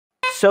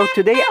So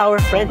today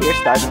our friend here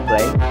started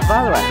playing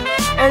Valorant,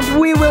 and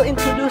we will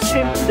introduce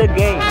him to the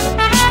game.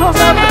 What's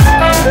up?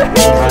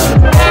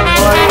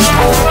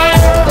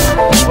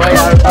 Boy,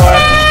 our boy.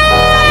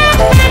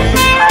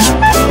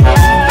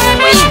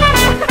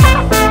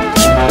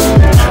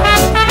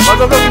 Go,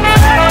 go, go.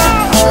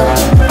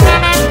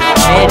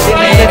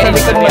 Sa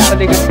likod mo, sa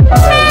likod.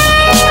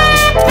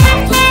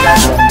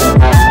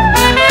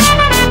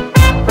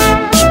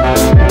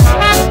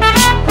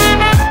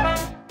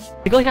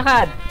 Ikaw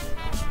kakad.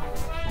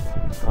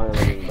 Ako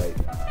naman yung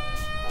bite.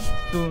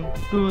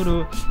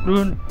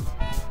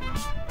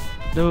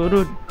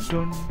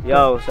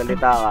 Yo,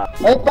 salita ka.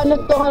 Ay, paano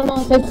ito ka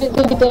ng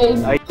sensitivity?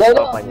 Ay,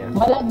 ito pa niya.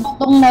 Malag ba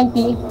itong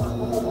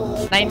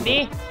 90?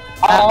 90?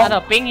 Oo. Ano,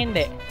 ping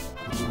hindi.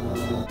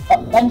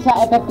 Ano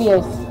sa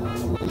FPS?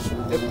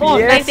 Oh,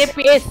 90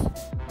 FPS!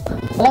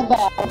 Malag ba?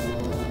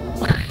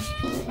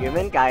 Sige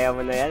men, kaya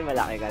mo na yan.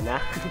 Malaki ka na.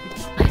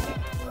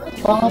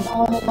 Pangat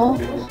ako nito.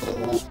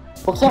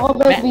 Buksan ko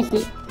ba yung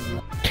PC?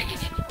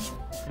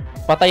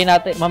 Patayin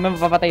natin. Mamaya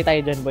mapapatay tayo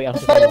dyan, boy. Ano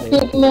pa yung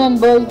pick mo yan,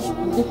 boy?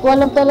 Hindi ko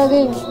alam talaga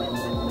eh.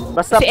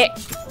 Basta...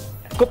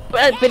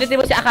 Pilitin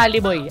mo si Akali,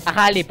 boy.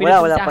 Akali, pilitin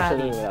mo Wala si pa siya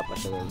Akali. nun, wala pa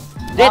siya nun.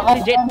 Jet, si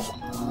Jet.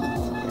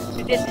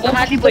 Si Jet, si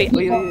Akali, boy.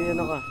 Uy,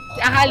 ano ka?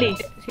 Si Akali.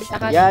 Si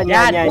Akali.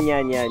 Yan.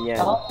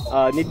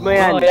 Need mo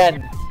yan. Oo, yan.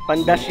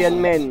 Pandash yan,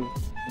 men.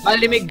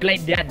 Malimig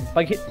glide yan.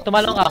 Pag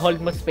tumalong ka, hold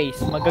mo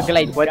space.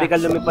 Mag-glide ka. Pwede ka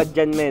lumipad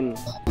dyan, men.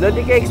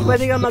 Lodi Cakes,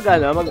 pwede ka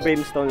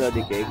mag-brimstone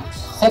Lodi Cakes.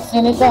 Sexy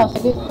nito.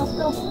 Sige,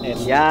 pasto.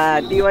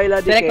 Yan, TY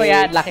Lodi Cakes. Select ko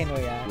yan, laki mo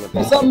yan.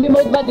 May zombie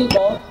mode ba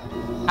dito?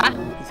 Ha?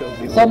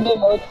 Zombie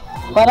mode?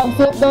 Parang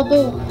safe daw to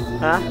eh.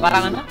 Ha?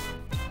 Parang ano?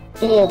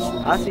 Safe.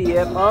 Ah,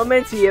 CF. Oh,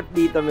 men, CF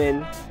dito,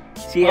 men.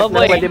 CF Oh,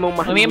 na boy. pwede mong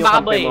mahalin yung Umimba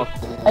ka, kampe boy. mo.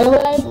 Ay,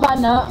 wala yung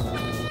pana.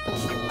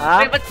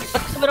 Ha? Ba't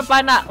gusto mo ng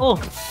pana? Oh!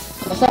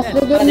 Masas na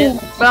dun eh.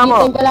 Press mo.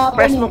 Kitang kalaban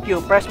Press eh. mo Q.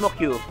 Press mo Q.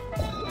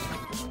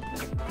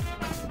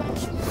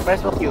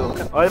 Press mo Q.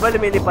 O, diba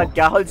lumilipad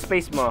ka? Hold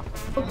space mo.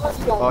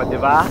 O,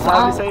 diba?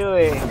 Sabi sa'yo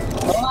eh.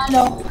 Oo nga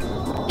no.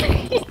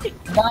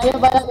 Kaya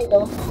ba lang ito?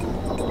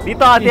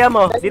 Dito ka, tiyan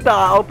mo. Dito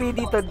ka. OP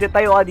dito.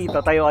 Tayo ka dito.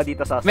 Tayo ka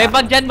dito, Sosa. May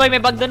bag dyan, boy. May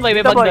bag dun, boy.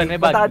 May Dito, bag boy. dun.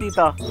 May bag. Punta ka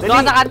dito. Doon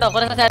ka sa kanto.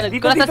 Kuna sa salad.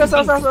 Dito,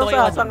 Sosa.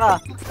 Saan ka?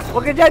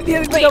 Huwag ka dyan.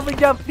 Dito, double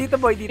jump. Dito,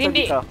 boy. Dito,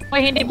 Hindi. dito. Boy,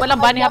 hindi. Walang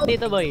bunny hop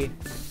dito, boy.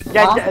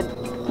 Dyan.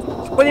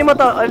 Kunin mo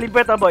to.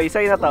 Libre to, boy.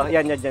 Sa'yo na to.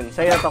 Yan.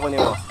 Sa'yo na to.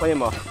 Kunin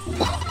mo.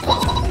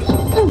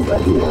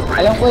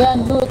 Alam ko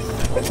yan, dude.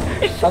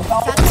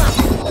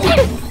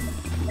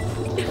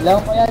 Alam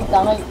ko yan,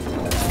 tangay.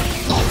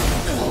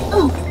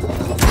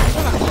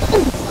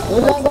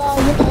 Wala ba?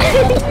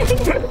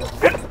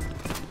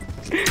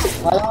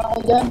 Wala ako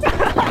dyan.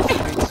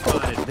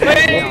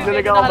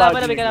 Talaga ako Nakalaban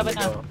na, may kalaban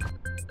na.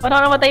 Paano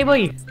ka namatay,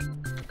 boy?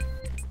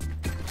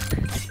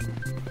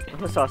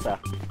 Sosa.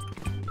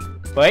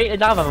 Boy,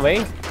 andiyan ka ba, boy?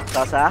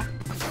 Sosa?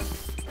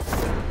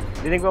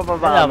 Dinig mo pa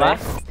ba Wala kami? ba?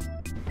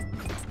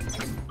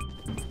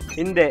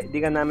 Hindi, di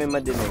ka namin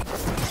madinig.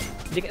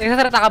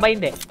 Nagsasalita ka ba,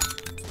 hindi?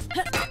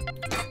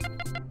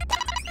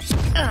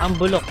 Ang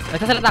bulok.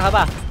 Nagsasalita ka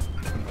ba?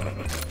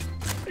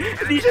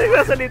 Hindi siya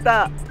nagsasalita.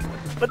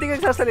 Ba't di ka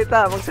nagsasalita?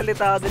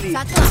 Magsalita ka, dali.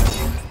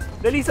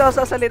 Dali,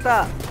 Sosa,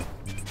 salita.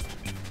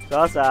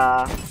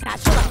 Sosa.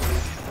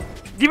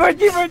 Gibert,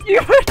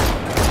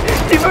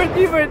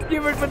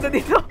 punta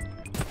dito.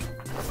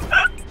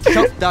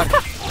 Shock dart.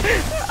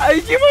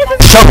 Ay, Gibert!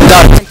 Shock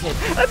dart.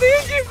 Ano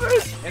yung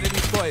Gibert? Enemy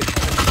spotted.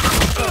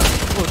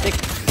 Putik.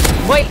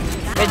 Boy!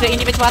 Medyo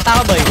inipit pa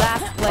ata ako, boy.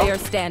 Last player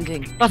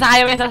standing. Tosa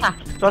kayo, may Tosa.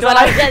 Sosa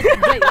Wala kayo. dyan.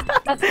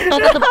 Tosa,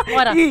 tubak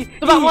mo na.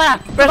 Tubak mo na.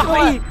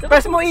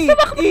 Press mo E.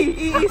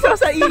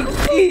 Sosa, E.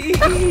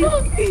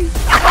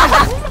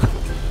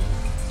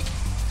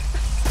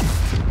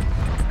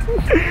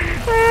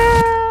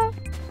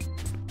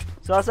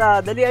 Sosa,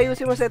 dali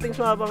ayusin mo settings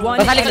mo habang...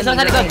 Tosa likod,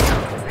 Tosa likod.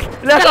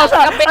 Ala, Sosa!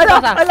 Kapit,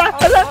 Sosa. Ala!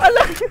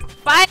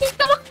 Pahay,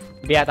 tubak!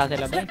 Biyata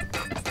sila, boy.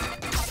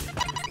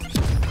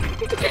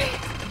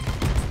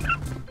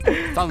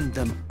 Found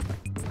them.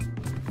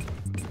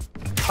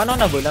 Paano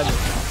nabulag?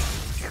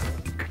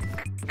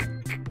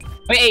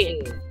 Uy, ay!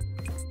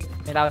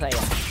 May tao sa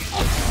iyo.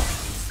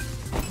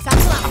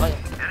 Ako.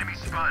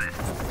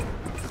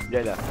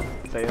 Diyan na.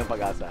 Sa'yo ng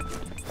pag-asa.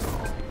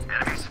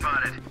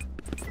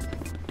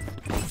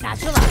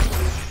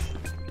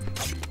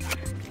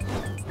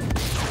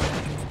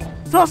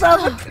 Sosa!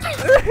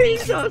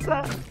 Sosa!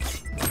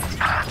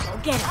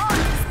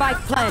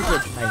 Spike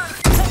planted.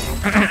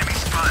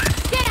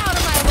 Get out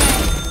of my way.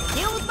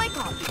 Deal with my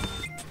coffee.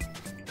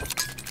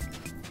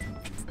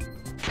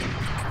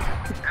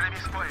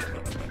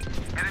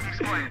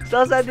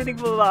 Sosa, dinig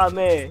mo ba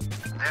kami?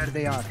 There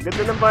they are.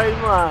 Ganda ng baril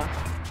mo ah.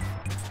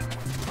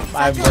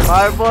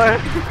 Arbor!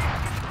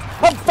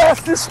 I'm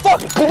fast as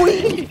fuck,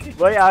 boy.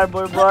 Boy,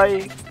 Arbor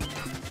boy!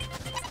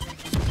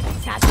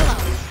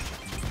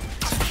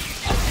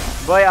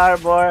 Boy,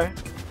 Arbor!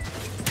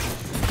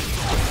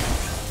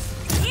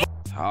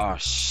 Oh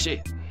shit.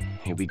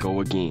 Here we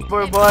go again.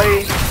 Arbor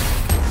boy!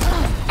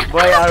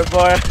 Boy,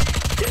 Arbor!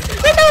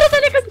 May tao na sa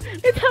likod!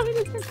 May tao na sa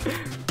likod!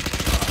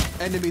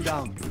 Enemy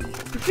down.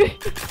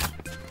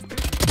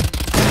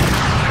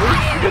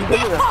 Ganda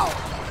nyo ah.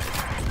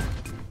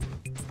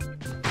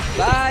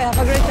 Bye!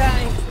 Have a great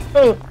time!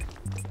 Oh!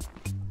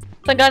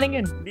 Saan galing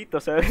yun?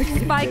 Dito sa...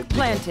 Spike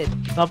planted.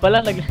 Nga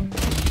pala, Deal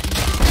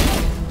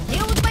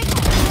with my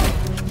copy.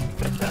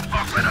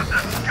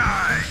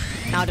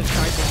 Out of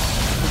charges.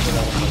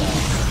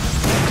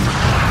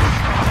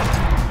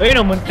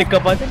 Ayun o, muntik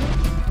ka pa.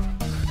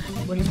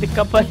 Muntik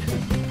ka pa.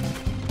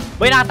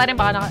 Boy, nakatanim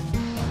baka naka...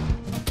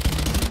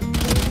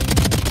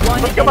 One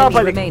Ba't ka enemy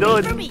babalik remaining.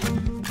 doon?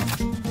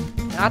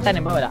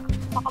 Nakatanim ba? Wala.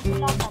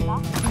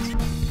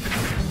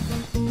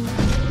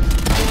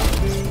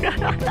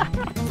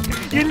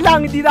 Yun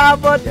lang, hindi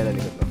naabot! Yan,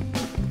 nalikod mo.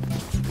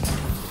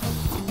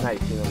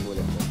 Nice, yun ang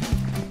bullet mo.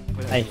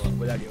 Nice.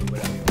 Bulagin mo.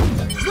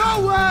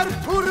 Nowhere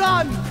to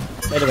run.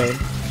 Pwede ba yun?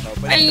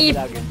 Ay!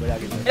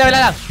 Bulagin mo. Wala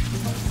lang.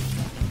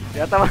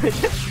 Kaya tama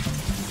siya.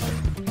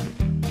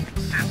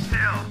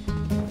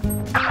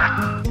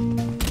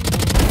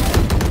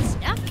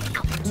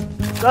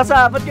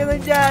 Sosa, ba't ka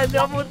nandyan? Di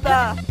ka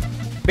punta.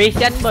 Base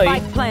yan, boy.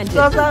 Spike planted.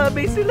 Sosa,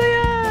 base sila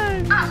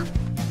yan.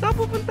 Saan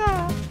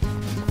pupunta?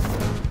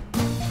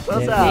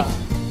 Sosa.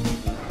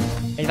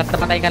 May tatlo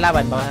pa tayong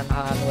kalaban, baka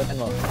nakakanugutan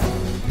mo.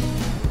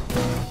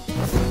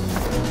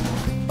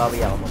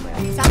 Bawi ako mamaya.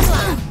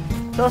 Satchel.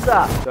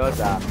 Sosa.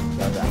 Sosa.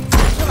 Sosa.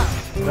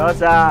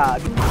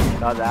 Sosa.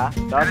 Sosa.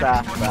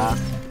 Sosa. Sosa.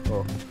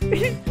 Oh.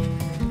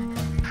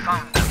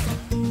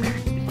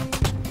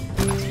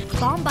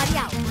 Bomb buddy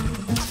out.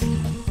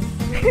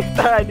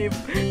 Tanib.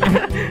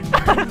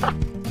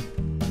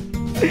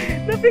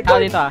 Tao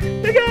dito ah.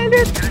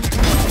 Nagalit.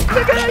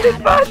 Nagalit,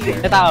 pati.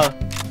 May tao.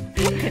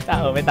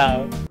 May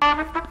tao.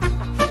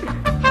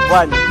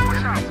 One.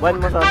 One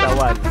mo, Sosa.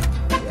 One.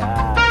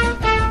 Yeah.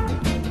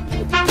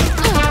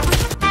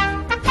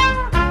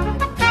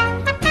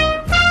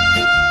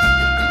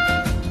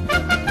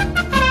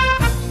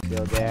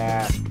 Still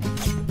there.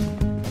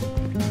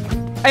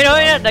 Ay, no,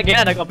 yan.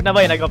 Nag-off na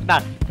boy. Nag-off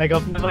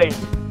na boy.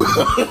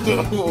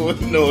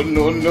 No.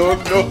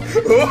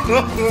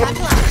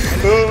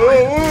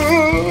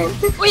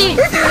 Uy!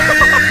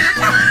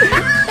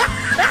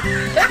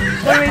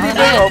 Uy, hindi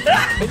ko off.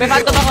 May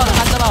phantom ako.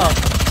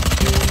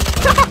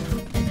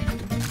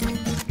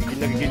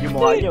 Ginagigil yung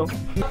mukha nyo.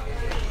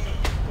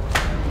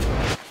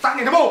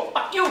 Tangin mo.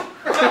 Fuck you.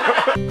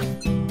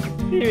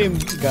 Hindi yung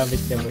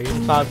gamit niya boy.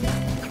 Yung pag...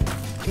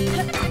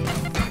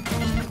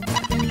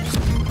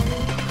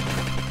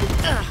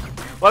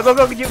 Wag.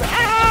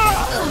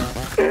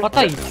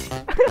 Patay!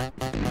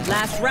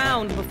 Last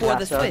round before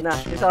the switch. Na.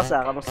 Si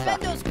Sosa, kamusta?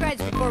 Spend those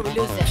credits before we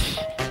lose this.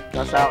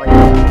 Sosa, ako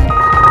yun.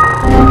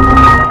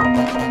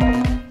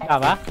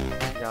 Tama?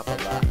 Kaya pa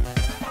ba?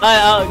 Ay,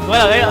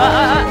 wala kayo.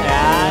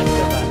 Ayan.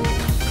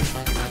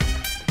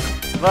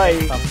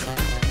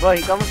 Boy,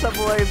 kamusta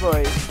buhay,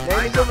 boy?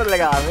 Nainig ko ba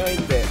talaga kami o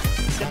hindi?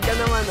 Chat ka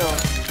naman, oh.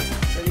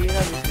 Dali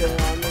na, miss ka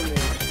naman, eh.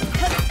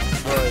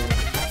 Boy.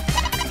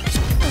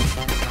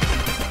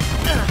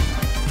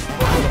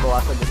 Boy,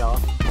 nabawasan din ako.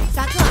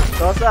 Satchel.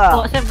 Sosa!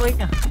 Oo, sir, boy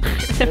ka.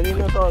 Dali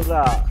na,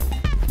 Sosa.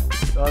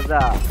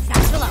 Sosa.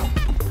 Satchel out.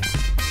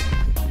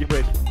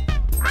 Gibert.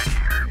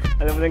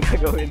 Alam mo nang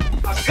gagawin.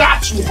 I got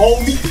you,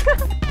 homie.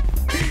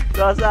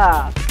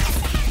 Sosa!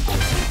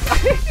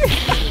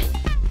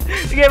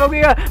 Sige,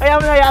 magbigay ka!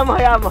 Hayaan mo!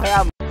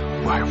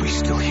 Why are we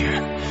still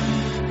here?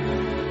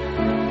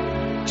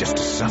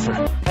 Just to suffer?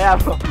 Hayaan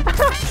mo!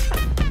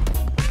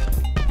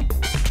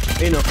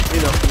 Ayun o,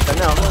 kita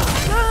na ako.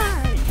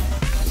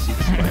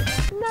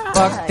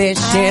 Fuck this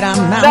shit,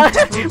 I'm out.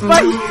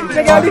 Bay!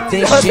 Nagalit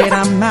si This Sosa! shit,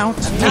 I'm out.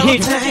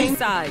 Switching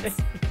sides.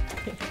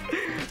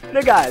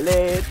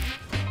 Nagalit!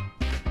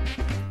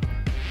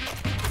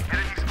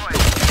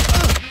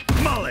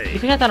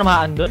 Hindi ka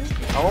tanamaan doon?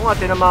 Ako nga,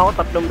 tinama ako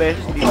 3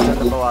 beses, hindi ko na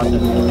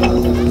nabawasan.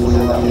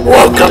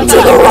 Welcome to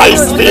the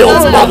rice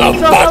fields,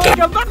 motherfucker!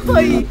 Welcome back,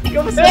 boy!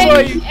 Kamusta,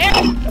 boy?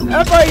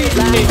 Boy!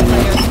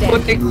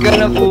 Putik ka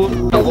na po.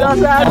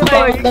 Sosa, ano,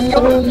 boy? Bakit ang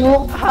laro nyo?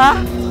 Ha?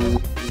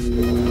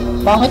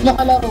 Bakit nyo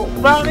kalaro?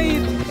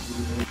 Bakit?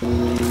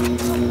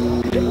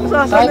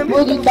 Sosa, Kahit po,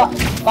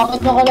 bakit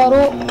nyo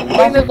kalaro?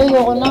 Bakit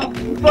ayoko na?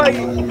 boy!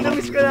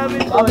 Namiss ka namin,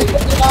 boy! Bakit ko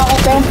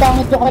tinakataon?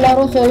 Bakit nyo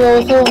kalaro?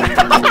 Seryoso?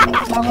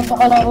 Bakit nyo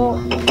kalaro?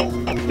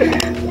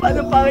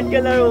 Paano pangit ka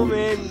laro,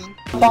 men?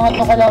 Bakit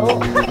nyo kalaro?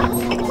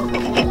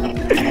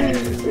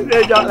 Hindi,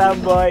 joke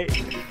lang, boy.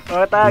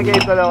 O, tagay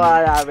ko lang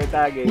namin,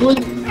 tagay. Yun!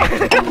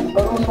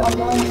 Laro mo ka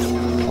lang.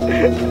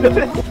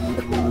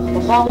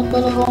 Bakit ka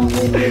laro ang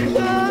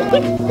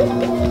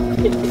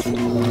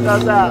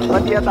Sosa,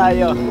 matiya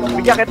tayo.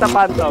 Bigyan kita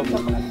phantom.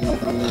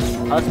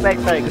 O,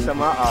 Spectre, gusto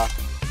mo? O.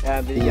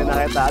 Yan, binigyan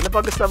na kita. Ano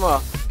pa gusto mo?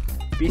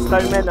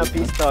 Pistol, men, o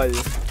pistol?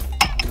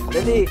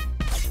 Dali.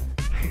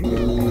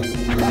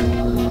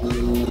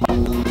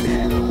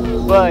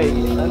 Boy,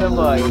 ano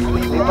boy?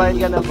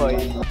 Rewind ka na, boy.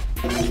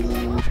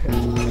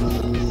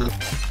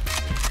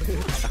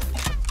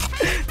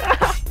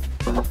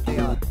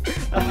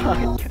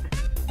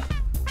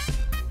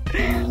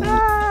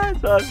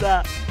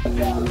 Sosa.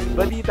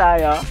 Bali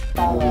tayo.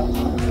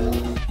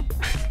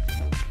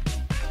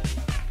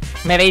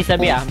 May raise sa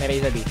B ah, may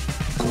raise sa B.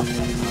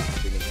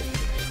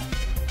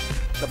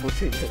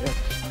 Tapusin ko yan.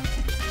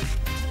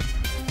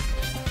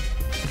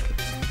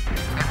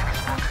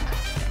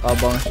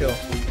 Abang show.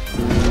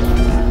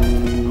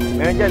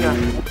 Meron dyan ah.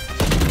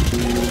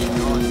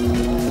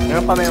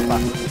 Meron pa.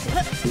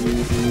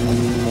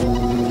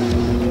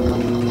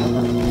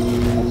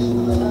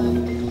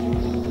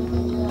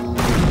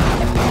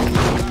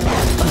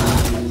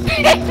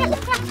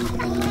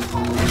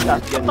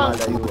 Shotgun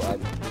malayuan.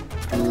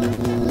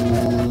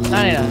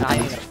 Ano yun?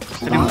 Nakain.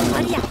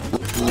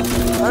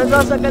 Ano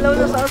sosa? Galaw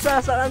na sosa.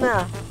 Saan na?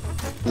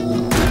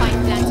 Find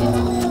planted.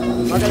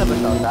 Magala ba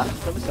sosa?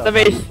 Sa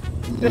base.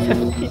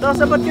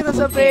 Sosa, ba't ka na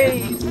sa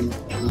base?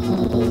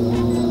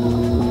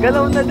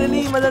 Galaw na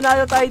dali.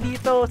 Mananalo tayo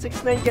dito.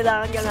 6-9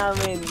 kailangan ka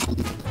namin.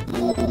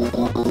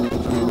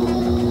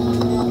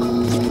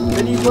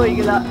 Dali boy,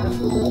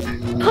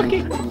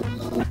 Okay.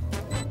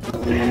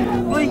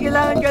 Boy,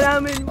 kailangan ka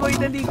namin. Boy,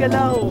 dali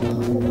galaw.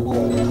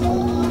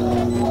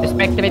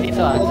 Spectre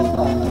dito ah.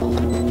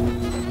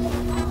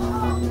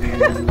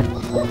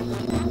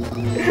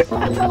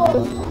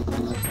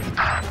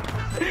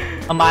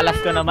 Ang malas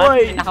ko naman.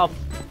 Boy.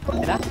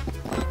 Sila?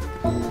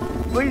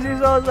 Boy, si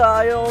Sosa,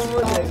 ayaw ko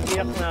muna.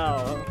 Iyak na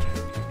ako.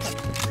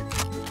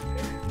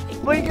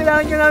 Boy,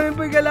 kailangan ka namin,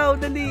 boy, galaw,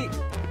 dali.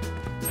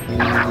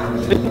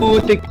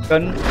 Putik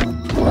kan.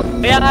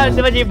 Kaya ka,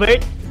 di ba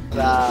G-Bird?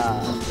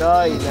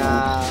 Soy,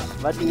 na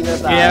bati na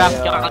tayo. Kaya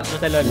kakakat mo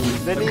sa LOL.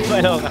 Dali.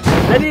 Ano ka?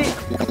 Dali.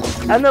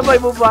 Ano ba,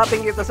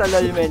 ibubuhating kita sa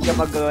LOL, men,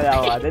 kapag wala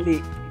ka. Dali.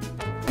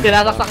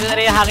 Sinasaksak nyo na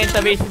rin yung hangin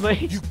sa base boy.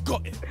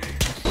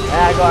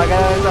 Kaya, gawa ka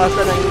naman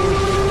Sosa ng hindi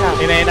na.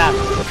 Yun na.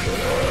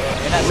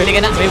 Bili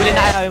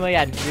na kami mo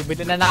yan.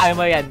 Bibili na kami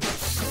mo yan.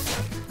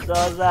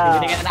 Sosa.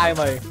 Bibili ka na kami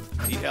mo.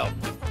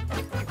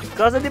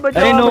 Sosa, di ba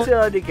jowa mo si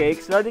Lodi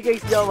Cakes? Lodi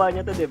Cakes jowa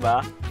niya to, di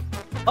ba?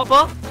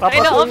 Opo?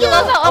 Ay na, Papatuloy.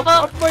 Sosa, opo.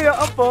 Opo yun,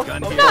 opo.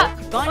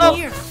 Gone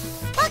here.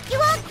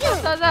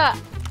 Sosa.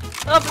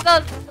 Opo,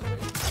 Sosa.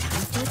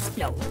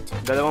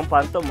 Dalawang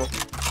phantom, oh.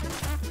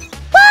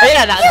 Ayun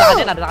na,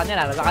 nasa kanya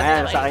na.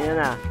 Ayan, sa kanya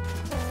na.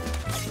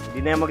 Hindi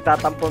na yung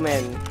magtatampo,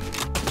 men.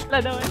 Wala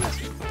naman.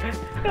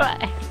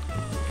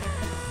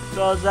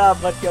 Sosa,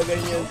 ba't ka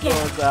ganyan,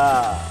 Sosa?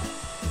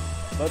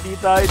 Pati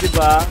tayo, di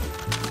ba?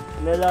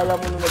 Nalala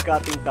mo nung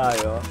nag-cutting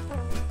tayo?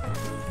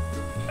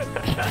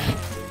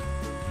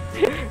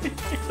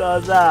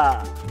 Sosa!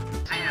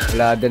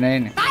 Wala din na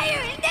yun eh.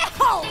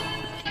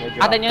 Medyo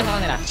Atan nyo sa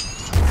kanila.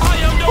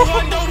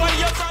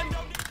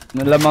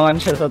 Nalamangan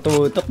siya sa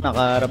tutok,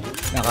 nakaharap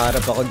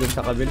ako dun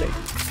sa kabila eh.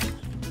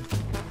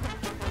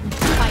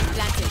 Find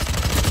planted.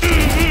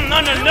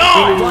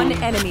 One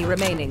enemy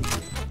remaining.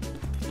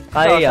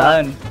 Kaya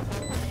yan.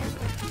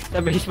 Sa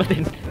base pa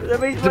din. sa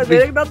base pa din,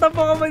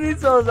 nagtatampo ka ba din,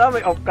 Sosa?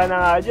 May off ka na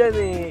nga dyan,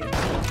 eh.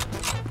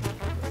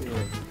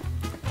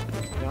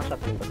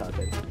 Nakashotgun pa sa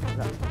atin.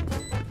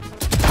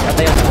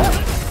 Kata yun.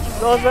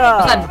 Sosa!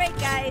 Great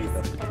guys.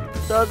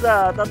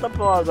 Sosa,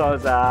 tatampo ka,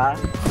 Sosa.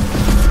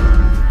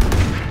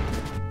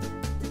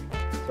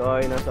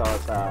 Soy na,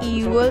 Sosa.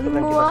 Iwan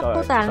mo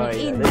ako,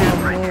 tangin na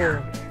mo.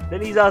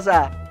 Dali,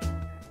 Sosa.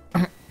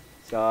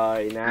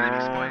 Soy na.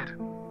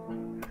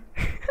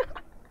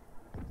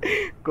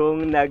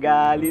 Kung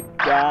nagalit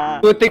ka,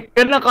 Putik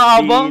ka na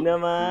kaabang. di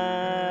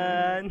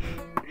naman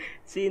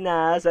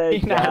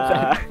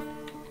sinasadya.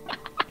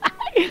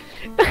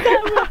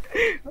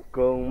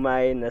 Kung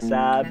may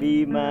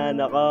nasabi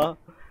man ako,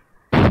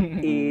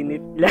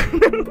 init lang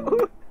ng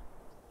ulo.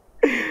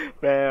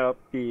 Pero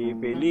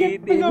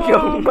pipilitin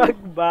kong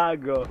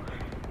magbago.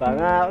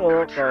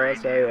 Pangako ko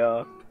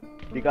sa'yo.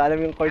 Di ko alam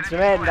yung chords,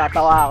 men.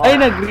 Natawa ako. Ay,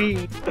 nag-ring.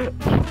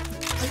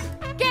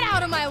 Get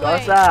out of my way.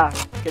 Sosa,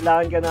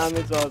 kailangan ka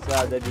namin, Sosa.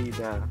 Dali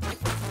na.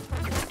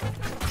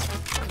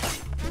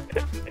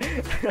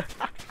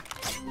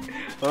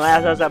 Mamaya,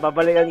 Sosa,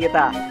 babalikan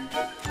kita.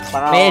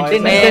 Medyo,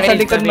 Nandun sa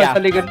likod mo, Maria.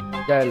 sa likod.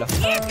 Jalo.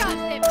 Here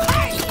comes the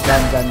party.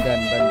 Dan, banda.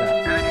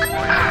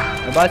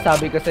 Diba,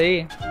 sabi ko sa'yo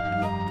eh.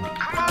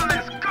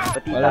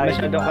 Wala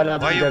masyadong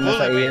kalaban dyan,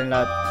 nasa iyan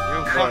lahat.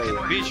 You fucking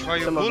bitch, why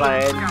you Sa bullying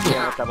mabayan, me? yung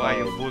Why matabayan.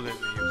 you bullying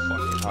me, you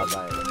fucking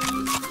Mabayan.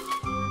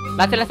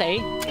 Lahat sila sa A?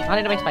 Nakali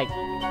na ba yung Spike?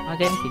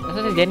 Genesis. Nasa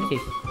si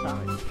Genesis?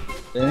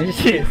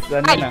 Genesis,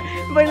 ano Ay! na?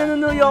 May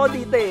nanunuyo ako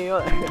dito eh.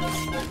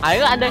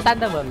 Ayun,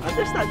 understandable.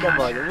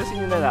 Understandable. Umusin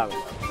nyo na lang.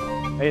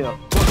 Ayun o.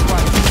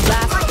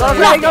 Last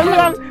Sosa, ikaw na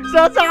lang!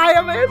 Sosa, kaya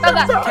mo yun!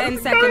 Sosa, Sosa!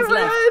 10 seconds Kaya mo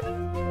left. yan!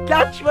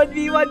 Clutch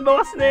 1v1,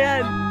 box na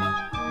yan!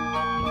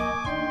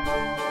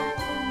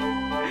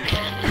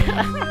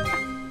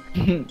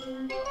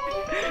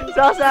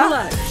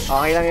 Sosa!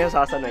 Okay lang yun,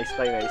 Sosa. Nice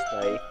try. Nice.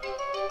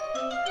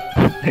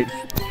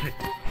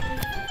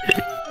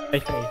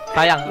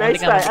 Sayang. Nice hindi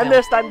ka- try.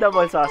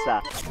 Understandable,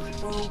 Sosa.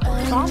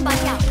 bomb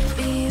buddy out.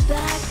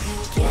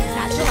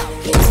 Satchel out.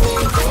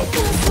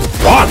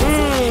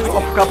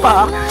 Off ka pa.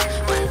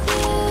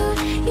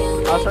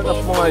 Asan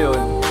off mo ngayon?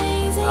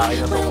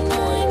 Akin na off mo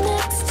ngayon.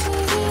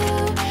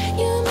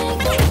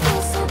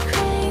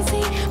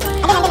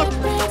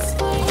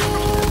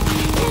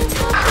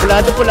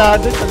 Pulado,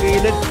 sa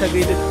gilid.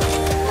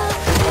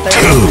 3.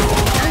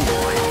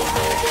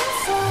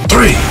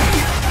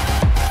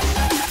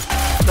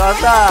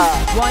 Sosa!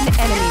 One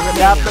enemy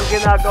Lahat remaining. ng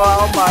ginagawa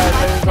ko para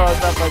sa'yo,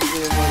 Sosa,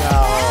 pansin mo na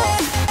ako.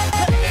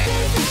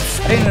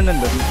 Ay,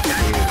 nandun.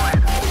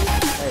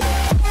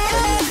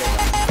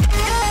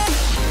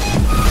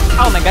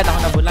 Oh my god, ako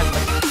nabulag.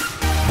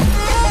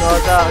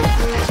 Sosa!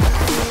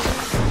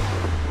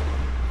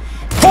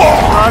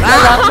 Sosa,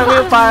 lahat ng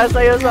yung para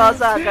sa'yo,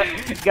 Sosa.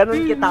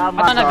 Ganun kita ama,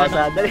 Ano na,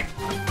 Sosa. Dali.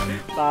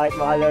 Bakit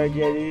maka-Lord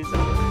Jelly?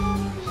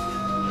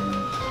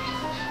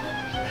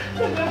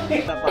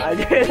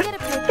 Napaka-Jelly.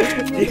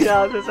 Hindi na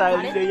ako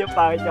sasali sa iyo,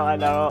 bakit yung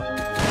kalaro.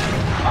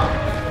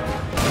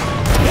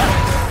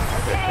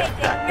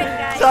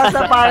 Sosa,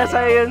 para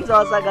sa'yo yun,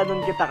 Sosa. Ganun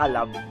kita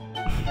kalab.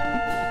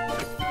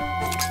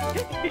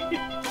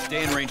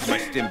 Stay in range of my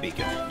stim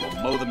beacon. We'll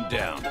mow them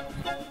down.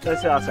 So,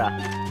 Sosa.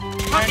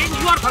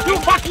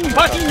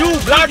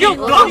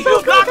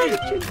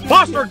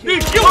 Bastard,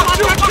 bitch! You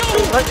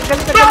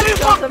Galit,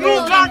 Sosa,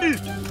 men.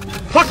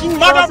 Fucking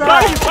mother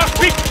bloody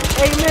bitch!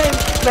 Hey, men.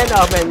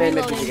 Men,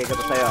 bibigay ko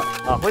to sa'yo.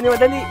 Oh, kunin mo,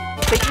 dali.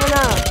 Take mo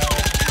na.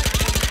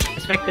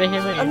 Expectation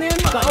mo Ano yun?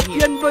 Off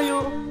yan ba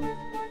yun?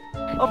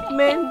 Off,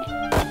 men.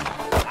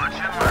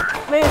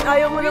 Men,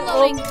 ayaw mo ng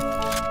off. Reloading.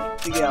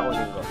 Sige, ako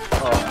din ko.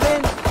 Oh,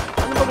 men.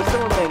 Ano ba gusto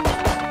mo, men?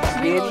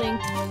 Skin? Reloading.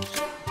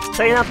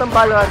 Sa'yo na itong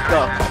Valorant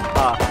ko.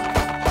 Ah.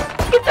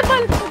 Kita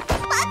pal!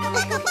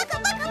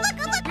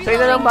 Sa'yo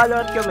na lang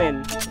Valorant ko, men.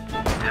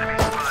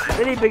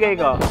 Dali, bigay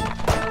ko.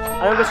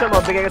 Anong gusto mo?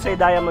 Bigay ko sa'yo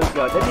diamond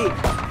ko. Dali.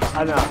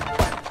 Ano?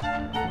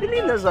 Dali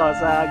na,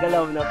 Sosa.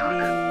 Galaw na,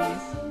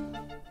 please.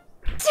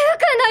 ジュウ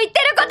君の言っ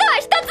てることは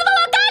一つも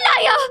わかん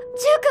ないよ。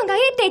ジュウ君がい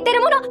いって言って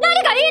るもの、何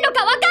がいいの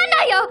かわかん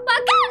ないよ。わ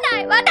かん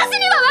ない。私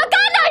にはわか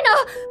んない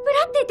の。ブ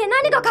ラって言って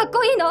何がかっこ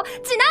いいの？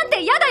血なん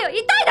て嫌だよ。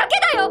痛いだけ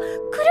だよ。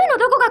クルーの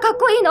どこがかっ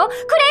こいいの？クレ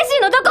イジ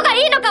ーのどこが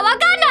いいのかわ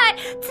かんない。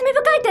罪深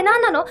いって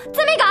何なの？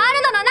罪がある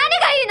の何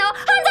がいいの？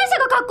犯罪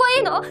者がかっこい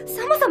いの？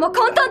そもそも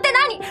混沌って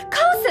何？カ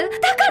オス？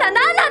だから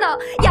何な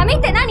の？闇っ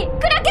て何？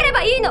暗けれ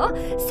ばいいの？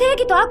正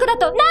義と悪だ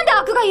となんで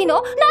悪がいい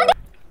の？なんで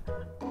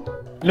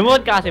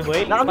Lumuhod ka kasi,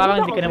 boy. Naka-load Parang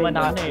hindi ako, ka naman men.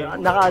 nakano eh.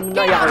 Naka-ano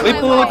na yan. Uy,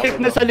 putik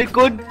na sa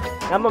likod.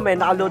 Tama, men.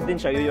 Naka-load din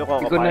siya. Yuyuko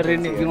Hindi ko ko pa.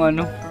 narinig yung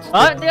ano.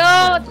 Ah, di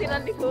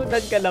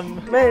tinalikodan ka lang.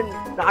 Men,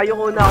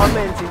 nakayuko na ako,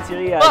 men.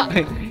 Sincere yan.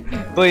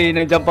 Boy,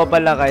 nandiyan pa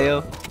pala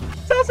kayo.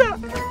 Sosa!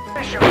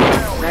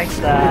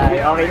 Next time.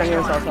 Okay lang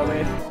yung Sosa,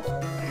 men.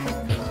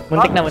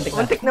 Muntik na, muntik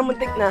na.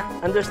 Muntik na.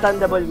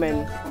 Understandable,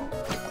 men.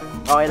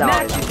 Okay lang,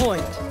 okay lang.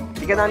 point.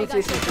 Hindi ka namin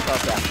sisi si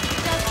Sosa.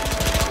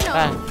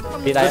 Ah,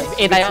 di tayo.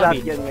 A tayo, Slap B.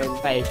 yun, men.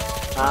 Try.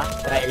 Ha?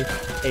 Try.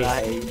 A.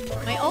 Ay.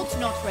 My ult's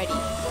not ready.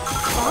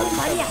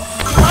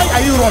 Why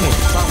are you running?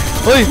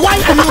 Uy! Why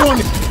are you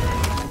running?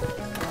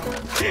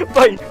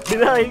 Boy,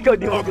 binahin ko.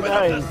 Di mo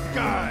binahin.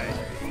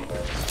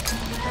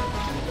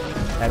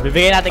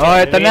 Bibigyan natin.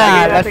 Oh, ito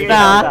na.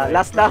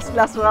 Last na.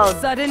 Last round.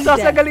 Sudden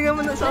Sosa, death. galingan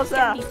mo na,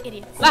 Sosa. These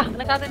idiots.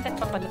 Nagtatentet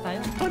pa pala tayo.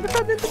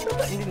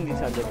 Hindi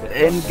sandal.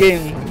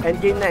 Endgame.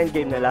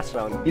 Endgame na, last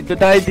round. Dito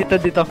tayo,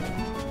 dito.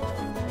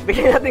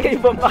 Bigyan natin kayo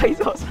bomba kay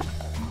Sosa.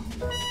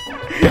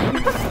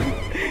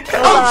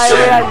 Sosa, kaya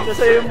mo yan.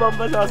 Sosa yung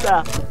bomba, Sosa.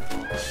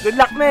 Good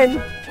luck, men.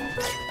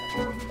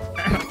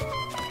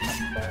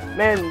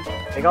 Men,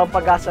 ikaw ang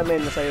pag-asa, men.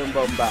 Nasa yung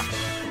bomba.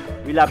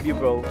 We love you,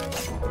 bro.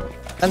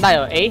 Saan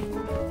tayo? A?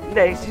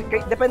 Hindi,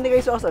 depende kay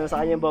Sosa. Nasa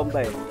kanya yung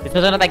bomba eh.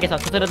 Susunod na tayo, Kisos.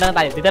 Susunod na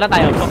tayo. Dito na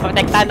tayo.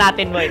 Protektahan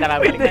natin, boy. Tara,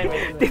 balik tayo.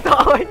 Dito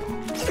ako eh.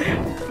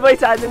 Boy,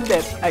 sudden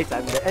death. Ay,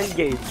 sudden death.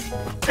 Endgame.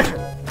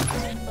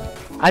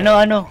 Ano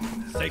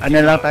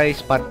lang tayo,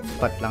 spot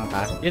lang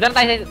tayo. Dito na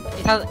tayo sa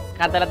isang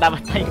kanta na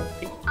dapat tayo.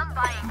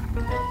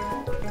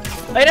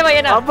 Ay naman,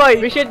 yan na. Oh, boy.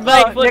 We should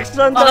buy Oh, food. next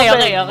round,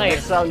 Okay.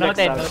 Next round,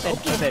 Noted.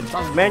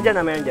 Meron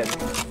dyan.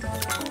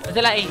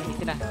 Sila A,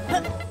 sila.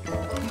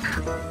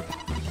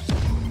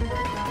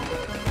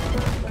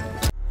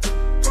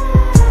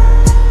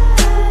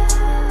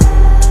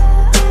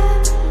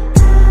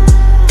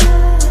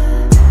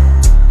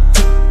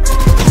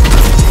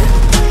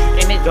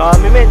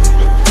 Dami, men.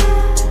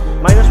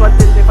 Minus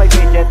 125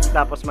 kay Jet,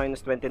 tapos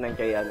minus 29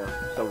 kay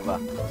Sova.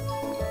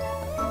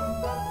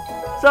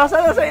 Sosa,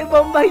 nasa yung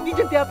bomba. Hindi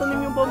dyan tiyatanim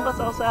yung bomba,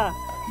 Sosa.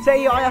 Sa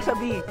iyo, kaya sa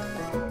B.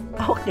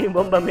 Hawak niya yung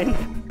bomba, men.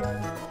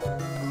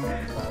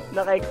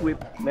 Naka-equip.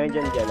 Meron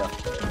dyan yellow.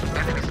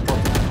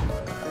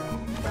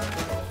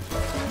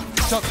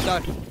 Shock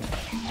done.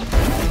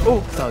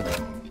 Oh!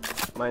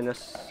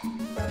 Minus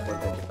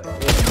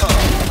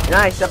 125.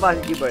 Nice! Isa pa,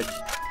 si Bird.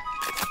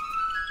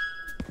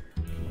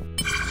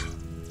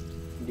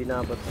 Hindi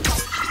naabot.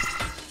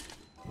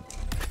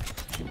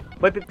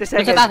 Boy, 50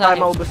 seconds para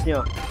maubos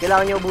nyo.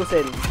 Kailangan nyo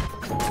ubusin.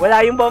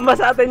 Wala yung bomba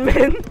sa atin,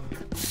 men.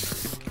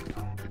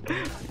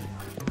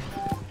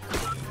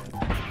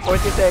 40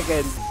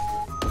 seconds.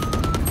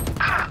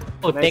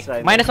 Oh, Nice take. try,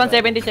 Minus nice try.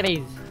 170 si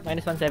Raze.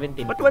 Minus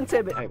 170. Ba't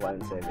 170? Ay,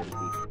 170.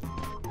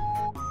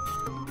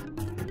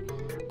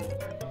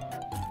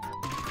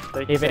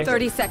 30 seconds.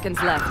 30 seconds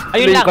left.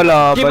 Ayun lang.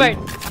 Kalaban. Gilbert.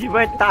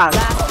 Gilbert, tang.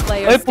 Last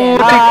player Ay, standing.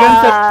 putik yan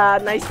sa...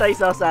 Nice try,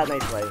 Sosa.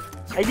 Nice try.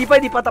 Ay, di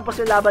pa tapos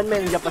yung laban,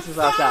 men. Diyan pa si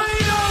Sosa.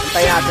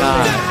 Antayin natin,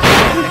 men.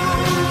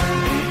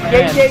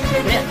 Game.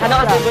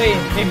 Ano kasi boy,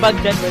 may bug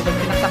dyan boy. Pag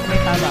pinaksak mo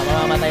yung tama,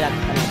 mamamatay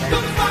natin talaga.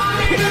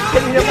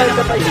 Kanina pa lang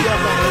patay siya.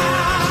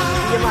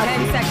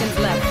 10 seconds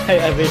left. Ay,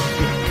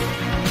 abesti.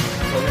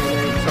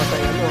 Sosa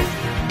yun, no?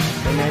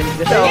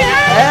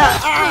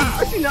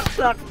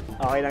 Sinaksak.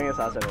 Okay lang yung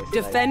Sosa, guys.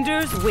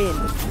 Defenders win.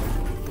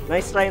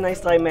 Nice try,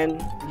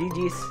 men.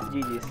 GG's.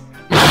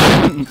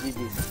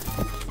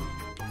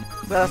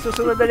 Sa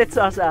susunod ulit,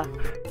 Sosa.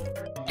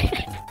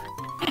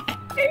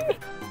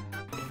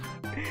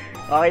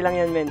 Okay lang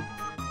yan, men.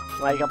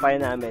 Mahal ka pa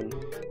rin namin.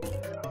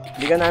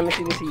 Hindi ka namin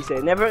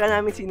sinisisi. Never ka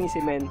namin sinisi,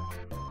 men.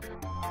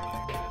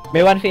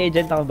 May 1 free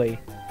agent ako boy.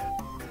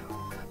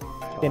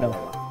 Sino?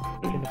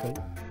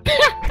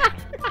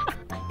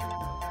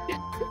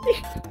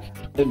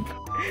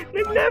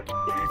 Nag-left.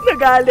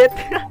 Nagalit.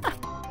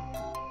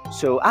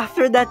 So,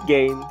 after that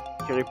game,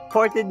 he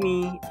reported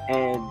me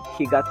and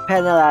he got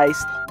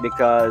penalized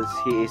because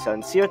he is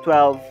on Tier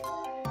 12.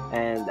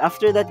 And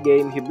after that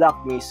game, he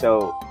blocked me.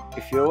 So,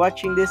 if you're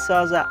watching this,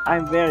 Sosa,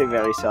 I'm very,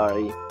 very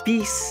sorry.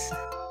 Peace!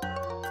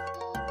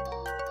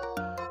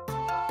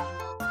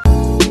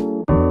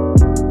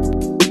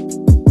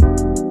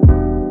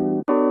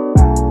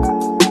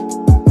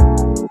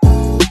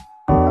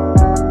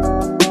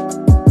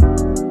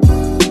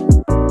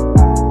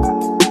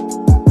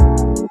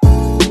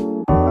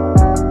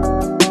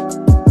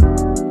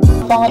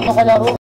 Pangat mo kalaro.